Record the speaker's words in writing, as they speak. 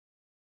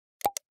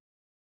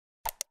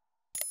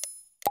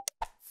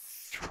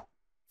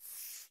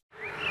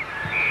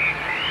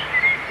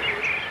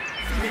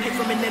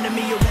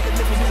enemy. Your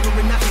relatives was never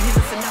enough. He's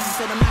a synopsis,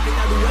 said I'm knocking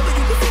out whoever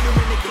you consider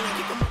in the king. I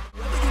kick him up.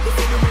 Whoever you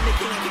consider in the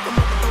king. I kick him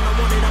up. The throne I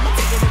wanted, I'ma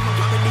take it in my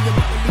property. I'm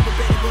about to leave a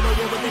better go to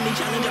war with any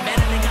challenge. I'm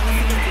battling, gotta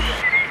see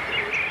him.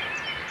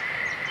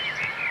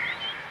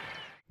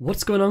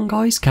 What's going on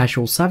guys,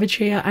 Casual Savage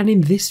here, and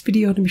in this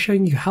video I'm going to be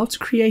showing you how to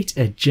create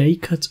a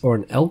J-cut or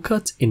an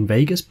L-cut in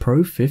Vegas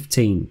Pro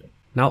 15.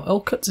 Now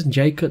L-cuts and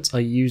J-cuts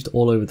are used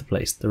all over the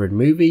place. They're in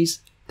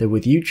movies, they're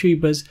with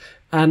YouTubers,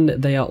 and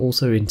they are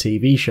also in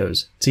TV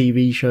shows.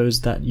 TV shows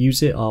that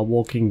use it are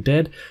Walking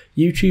Dead,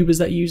 YouTubers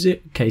that use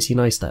it, Casey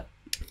Neistat.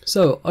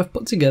 So I've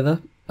put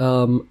together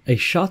a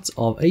shot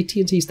of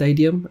AT&T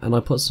Stadium and I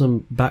put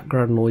some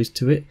background noise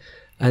to it.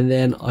 And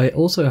then I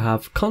also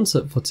have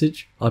concert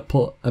footage. I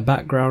put a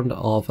background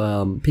of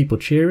people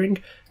cheering,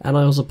 and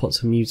I also put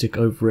some music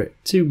over it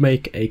to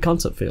make a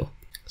concert feel.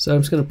 So I'm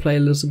just going to play a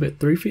little bit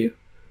through for you.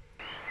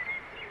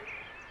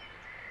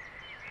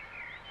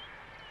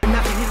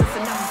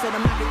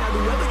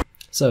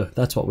 So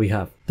that's what we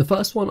have. The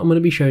first one I'm going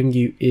to be showing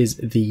you is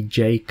the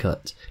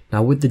J-cut.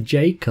 Now with the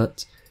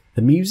J-cut,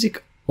 the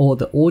music or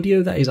the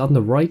audio that is on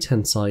the right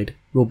hand side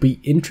will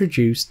be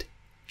introduced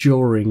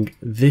during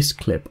this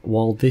clip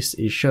while this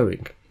is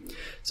showing.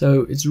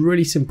 So it's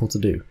really simple to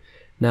do.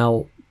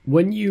 Now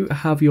when you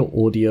have your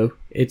audio,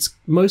 it's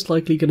most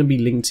likely going to be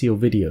linked to your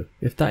video.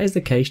 If that is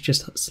the case,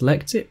 just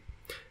select it.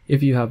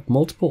 If you have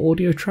multiple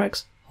audio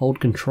tracks,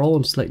 hold Control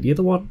and select the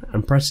other one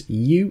and press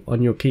U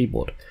on your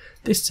keyboard.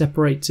 This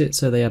separates it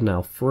so they are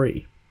now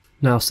free.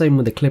 Now same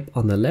with the clip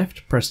on the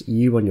left, press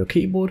U on your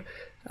keyboard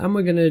and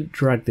we're going to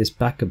drag this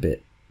back a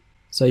bit.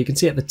 So you can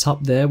see at the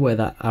top there where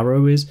that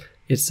arrow is,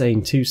 it's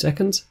saying 2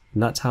 seconds,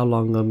 and that's how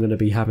long I'm going to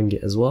be having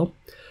it as well.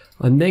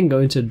 I'm then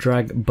going to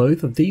drag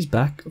both of these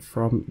back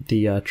from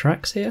the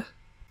tracks here,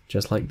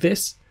 just like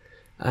this.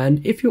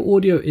 And if your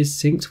audio is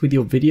synced with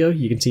your video,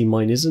 you can see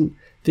mine isn't,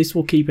 this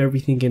will keep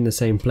everything in the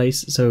same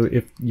place. So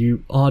if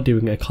you are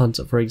doing a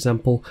concert, for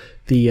example,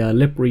 the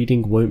lip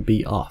reading won't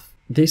be off.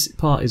 This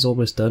part is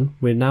almost done.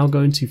 We're now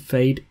going to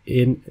fade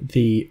in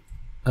the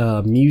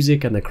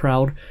music and the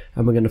crowd,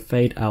 and we're going to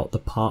fade out the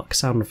park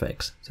sound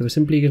effects. So we're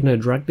simply going to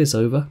drag this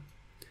over.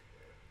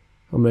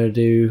 I'm going to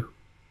do,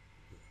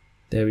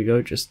 there we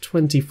go, just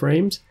 20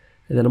 frames,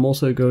 and then I'm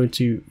also going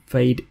to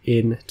fade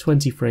in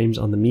 20 frames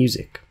on the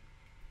music.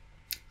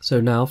 So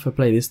now if I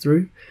play this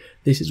through,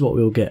 this is what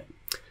we'll get.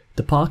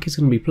 The park is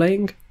going to be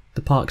playing,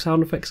 the park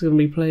sound effects are going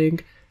to be playing,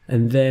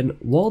 and then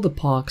while the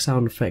park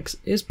sound effects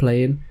is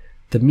playing,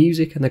 the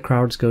music and the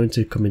crowd is going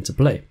to come into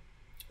play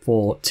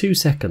for 2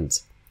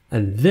 seconds,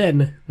 and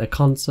then the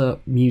concert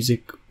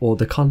music or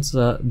the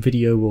concert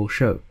video will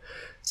show.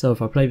 So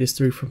if I play this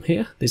through from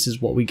here, this is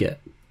what we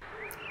get.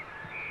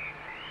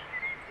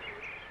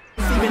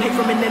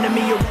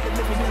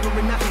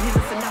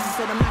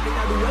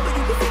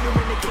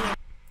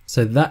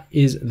 So that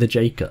is the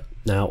J-cut.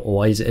 Now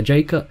why is it a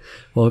J-cut?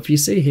 Well, if you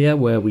see here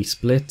where we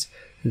split,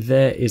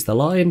 there is the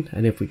line,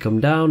 and if we come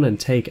down and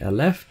take a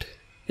left,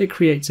 it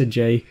creates a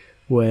J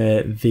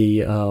where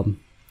the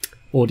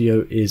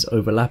audio is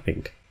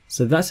overlapping.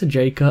 So that's a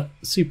J-cut,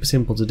 super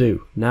simple to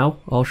do. Now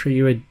I'll show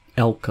you a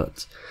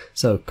L-cut.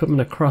 So coming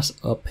across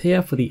up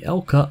here for the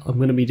L-cut, I'm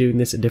going to be doing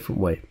this a different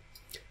way.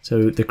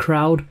 So the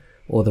crowd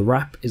or the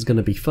rap is going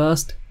to be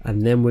first,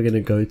 and then we're going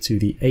to go to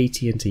the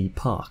AT&T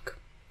Park.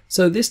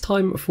 So this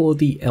time for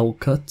the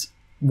L-cut,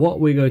 what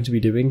we're going to be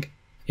doing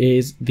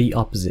is the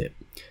opposite.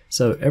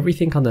 So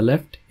everything on the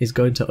left is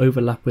going to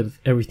overlap with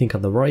everything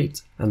on the right,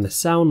 and the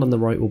sound on the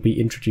right will be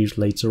introduced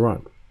later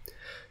on.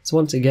 So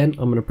once again,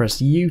 I'm going to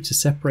press U to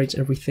separate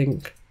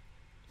everything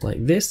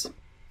like this,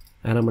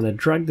 and I'm going to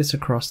drag this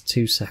across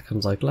 2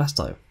 seconds like last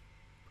time.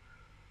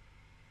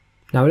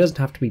 Now it doesn't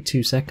have to be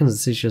 2 seconds,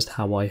 this is just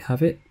how I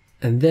have it.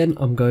 And then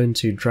I'm going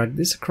to drag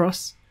this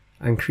across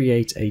and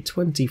create a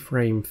 20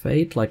 frame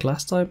fade like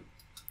last time,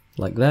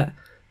 like that.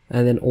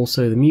 And then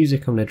also the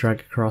music I'm going to drag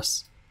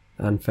across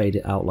and fade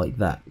it out like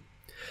that.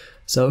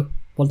 So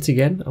once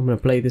again, I'm going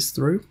to play this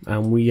through,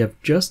 and we have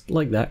just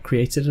like that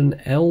created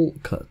an L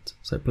cut.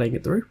 So playing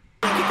it through.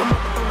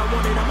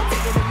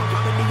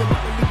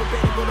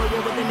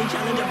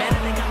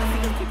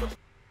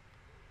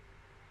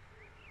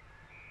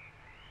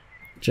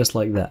 Just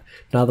like that.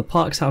 Now the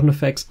park sound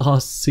effects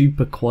are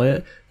super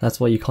quiet, that's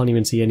why you can't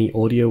even see any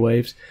audio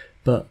waves,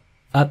 but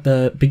at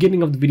the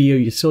beginning of the video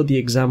you saw the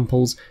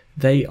examples.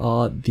 They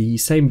are the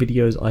same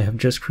videos I have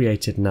just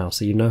created now,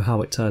 so you know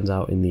how it turns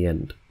out in the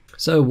end.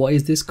 So why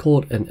is this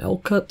called an L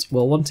cut?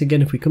 Well, once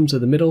again, if we come to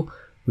the middle,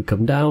 we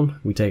come down,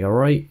 we take a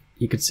right,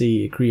 you can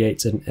see it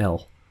creates an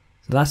L.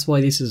 So that's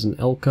why this is an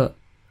L cut,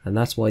 and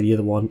that's why the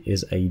other one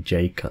is a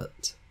J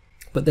cut.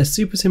 But they're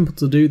super simple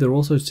to do, they're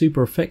also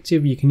super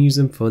effective. You can use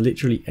them for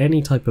literally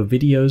any type of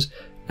videos,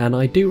 and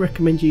I do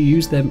recommend you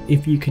use them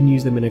if you can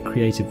use them in a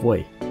creative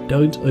way.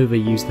 Don't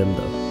overuse them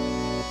though.